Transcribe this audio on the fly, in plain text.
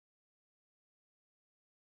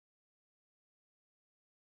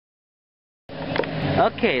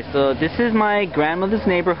Okay, so this is my grandmother's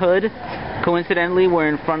neighborhood. Coincidentally, we're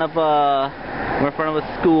in front of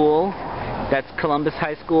a school. That's Columbus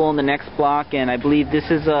High School in the next block, and I believe this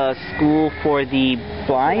is a school for the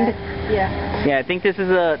blind. Yeah. Yeah, I think this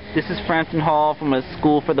is Frampton Hall from a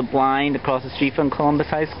school for the blind across the street from Columbus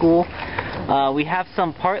High School. We have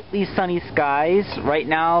some partly sunny skies. Right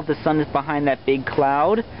now, the sun is behind that big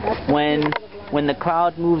cloud. When the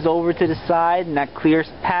cloud moves over to the side and that clear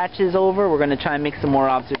patch is over, we're going to try and make some more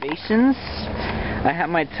observations. I have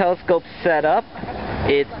my telescope set up.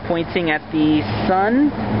 It's pointing at the sun,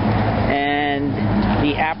 and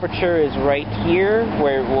the aperture is right here,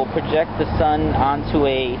 where we'll project the sun onto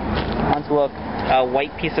a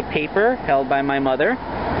white piece of paper held by my mother.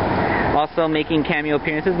 Also making cameo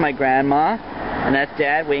appearances, my grandma, and that's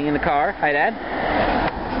Dad waiting in the car. Hi, Dad.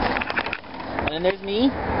 And then there's me.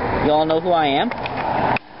 You all know who I am.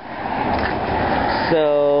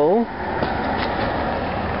 So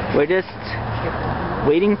we're just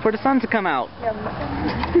waiting for the sun to come out.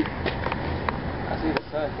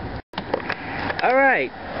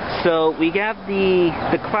 Alright, so we have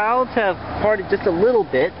the clouds have parted just a little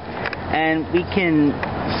bit, and we can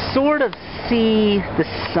sort of see the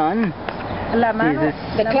sun.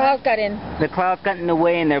 The cloud got in. The cloud got in the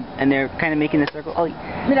way, and they're kind of making a circle. Oh,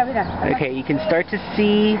 mira, mira. okay, you can start to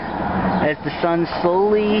see as the sun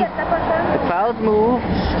slowly, the clouds move.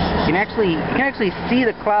 You can actually see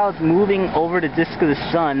the clouds moving over the disk of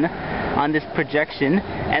the sun on this projection.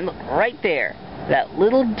 And look, right there, that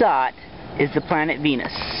little dot is the planet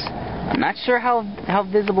Venus. I'm not sure how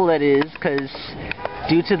visible that is, because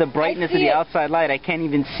due to the brightness of the outside light, I can't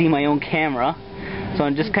even see my own camera. So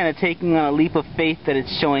I'm just kind of taking on a leap of faith that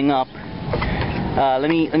it's showing up. Let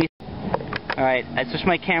me. Alright, I switched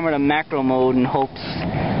my camera to macro mode in hopes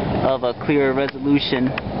of a clearer resolution.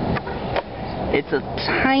 It's a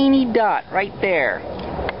tiny dot right there,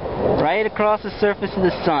 right across the surface of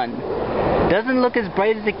the sun. Doesn't look as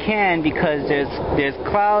bright as it can because there's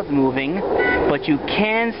clouds moving, but you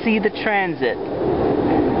can see the transit.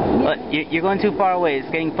 But you're going too far away. It's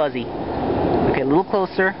getting fuzzy. Okay, a little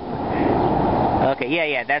closer. Okay,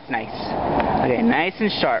 yeah, that's nice. Okay, nice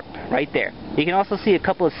and sharp, right there. You can also see a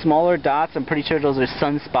couple of smaller dots. I'm pretty sure those are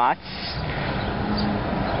sunspots.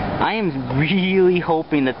 I am really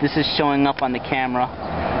hoping that this is showing up on the camera,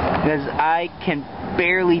 because I can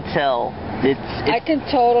barely tell. I can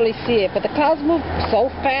totally see it, but the clouds move so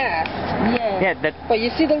fast. Yeah. But you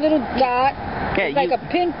see the little dot? Yeah, it's like a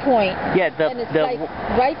pinpoint. Yeah, and it's like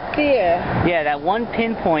right there. Yeah, that one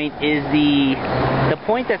pinpoint is the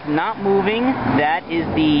point that's not moving. That is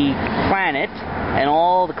the planet, and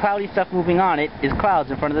all the cloudy stuff moving on it is clouds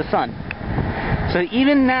in front of the sun. So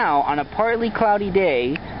even now, on a partly cloudy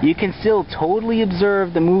day, you can still totally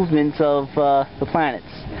observe the movements of the planets.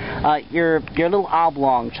 You're a little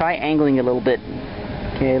oblong. Try angling a little bit.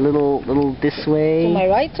 Okay, a little this way. To my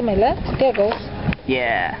right, to my left. There it goes.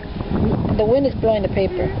 Yeah. The wind is blowing the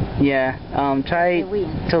paper. Yeah. Try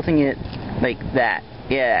tilting it like that.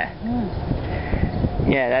 Yeah.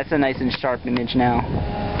 Yeah, that's a nice and sharp image now.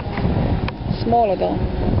 Smaller though.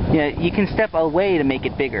 Yeah, you can step away to make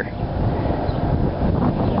it bigger.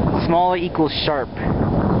 Smaller equals sharp.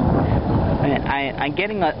 I'm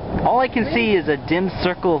getting all I can see is a dim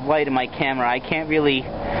circle of light in my camera. I can't really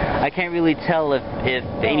tell if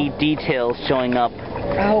any details showing up.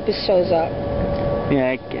 I hope it shows up.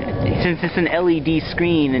 Yeah, since it's an LED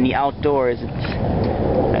screen in the outdoors, it's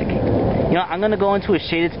okay. You know, I'm gonna go into a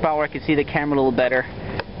shaded spot where I can see the camera a little better.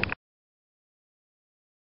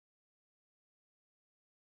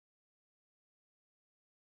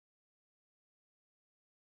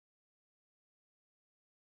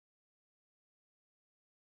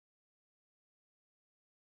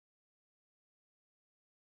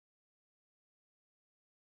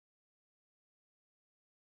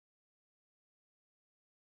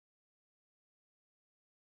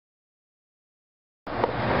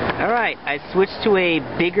 Alright, I switched to a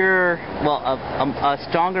bigger, a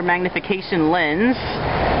stronger magnification lens,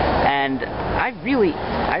 and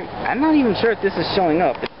I'm not even sure if this is showing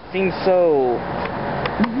up. It seems so...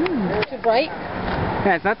 Too bright?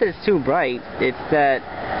 Yeah, it's not that it's too bright, it's that,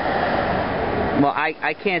 well,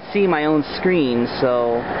 I can't see my own screen,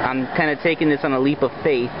 so I'm kind of taking this on a leap of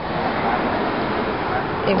faith.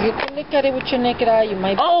 If you can look at it with your naked eye, you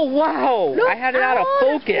might... Oh, wow! Look, I had it out of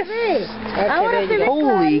focus! Okay,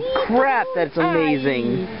 holy crap, that's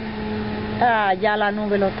amazing! Ya la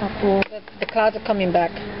nube lo tapó. The clouds are coming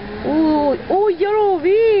back. Uy, yo lo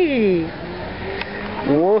vi!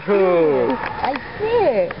 Whoa! I see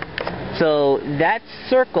it. So, that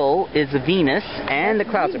circle is Venus, and the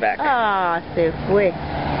clouds are back. Ah, se fue.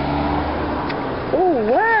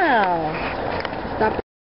 Oh, wow. Stop.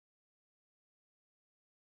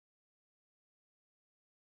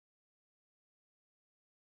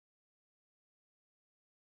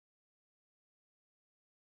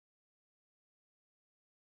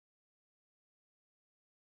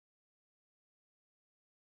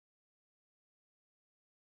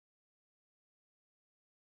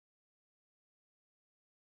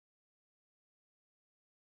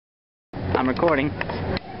 I'm recording.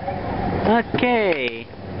 Okay,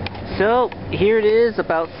 so here it is,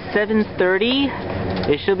 about 7:30.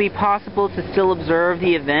 It should be possible to still observe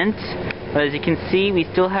the event, but as you can see, we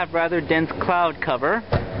still have rather dense cloud cover.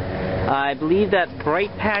 I believe that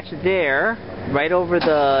bright patch there, right over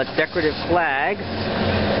the decorative flags,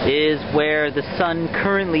 is where the sun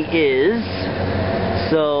currently is.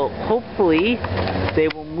 So hopefully they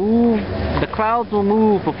will move, the clouds will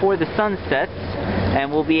move before the sun sets, and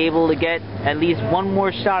we'll be able to get at least one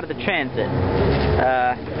more shot of the transit.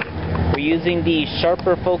 We're using the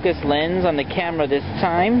sharper focus lens on the camera this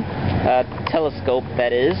time, telescope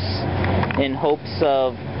that is, in hopes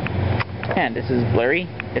of, man, this is blurry.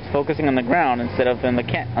 It's focusing on the ground instead of on the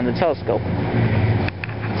telescope.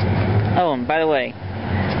 Oh, and by the way,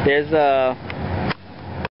 there's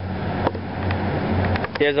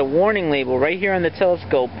a warning label right here on the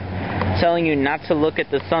telescope telling you not to look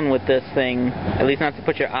at the sun with this thing, at least not to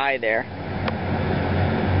put your eye there.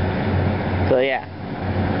 So yeah,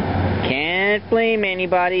 can't blame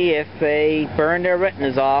anybody if they burn their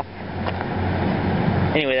retinas off.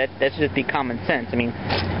 Anyway, that should just be common sense. I mean,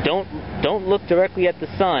 don't look directly at the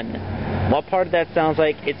sun. What part of that sounds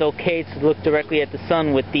like it's okay to look directly at the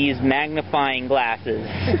sun with these magnifying glasses?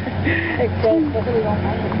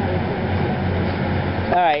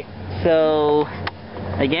 Alright, so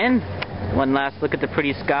again, one last look at the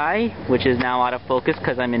pretty sky, which is now out of focus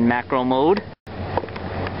because I'm in macro mode.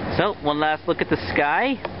 So, one last look at the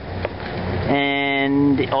sky,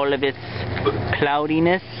 and all of its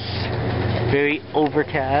cloudiness, very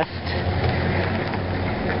overcast.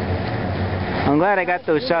 I'm glad I got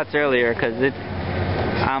those shots earlier because this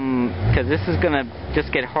is gonna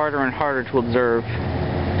just get harder and harder to observe.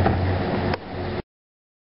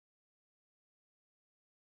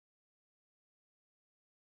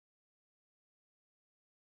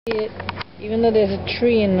 Even though there's a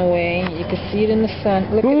tree in the way, you can see it in the sun.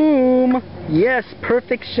 Look Boom! At it. Yes,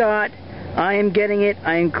 perfect shot. I am getting it.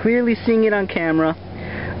 I am clearly seeing it on camera.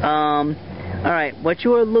 Alright, what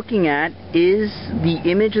you are looking at is the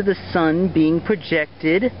image of the sun being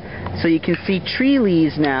projected. So you can see tree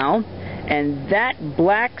leaves now, and that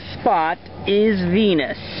black spot is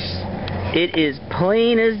Venus. It is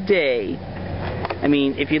plain as day. I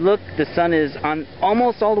mean, if you look, the sun is on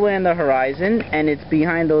almost all the way on the horizon, and it's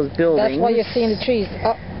behind those buildings. That's why you're seeing the trees.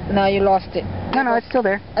 Oh, now you lost it. No, it's still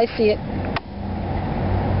there. I see it.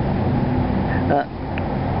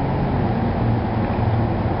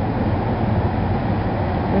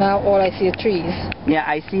 Now all I see are trees. Yeah,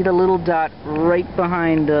 I see the little dot right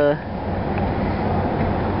behind the...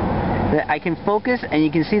 I can focus, and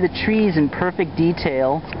you can see the trees in perfect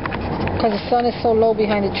detail. Because the sun is so low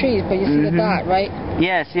behind the trees, but you see the dot, right?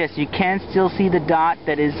 Yes, you can still see the dot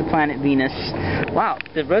that is the planet Venus. Wow,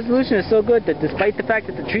 the resolution is so good that despite the fact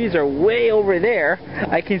that the trees are way over there,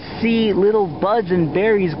 I can see little buds and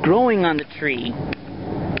berries growing on the tree.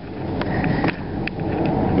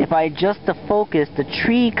 If I adjust the focus, the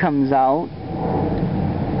tree comes out.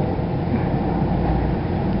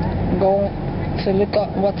 Go to look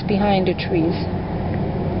at what's behind the trees.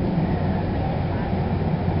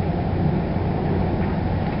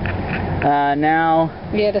 Now,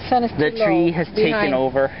 yeah, the sun is the tree has taken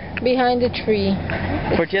over. Behind the tree.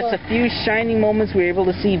 For just a few shining moments, we were able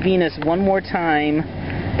to see Venus one more time,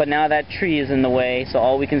 but now that tree is in the way, so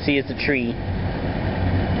all we can see is the tree.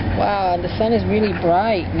 Wow, the sun is really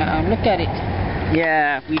bright now. Look at it.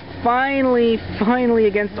 Yeah, we finally,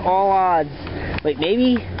 against all odds. Wait,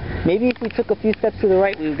 maybe if we took a few steps to the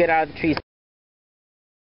right, we would get out of the trees.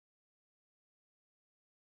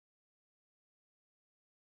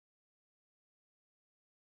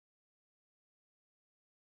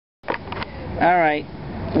 Alright,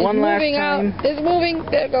 one last time. It's moving.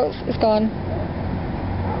 There it goes. It's gone.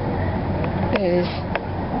 There it is.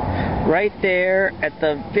 Right there at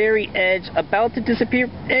the very edge, about to disappear.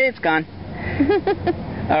 It's gone.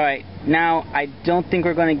 Alright, now I don't think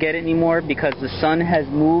we're going to get it anymore because the sun has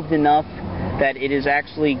moved enough that it is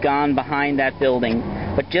actually gone behind that building.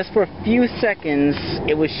 But just for a few seconds,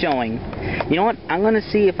 it was showing. You know what? I'm going to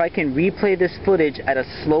see if I can replay this footage at a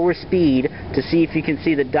slower speed to see if you can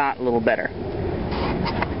see the dot a little better.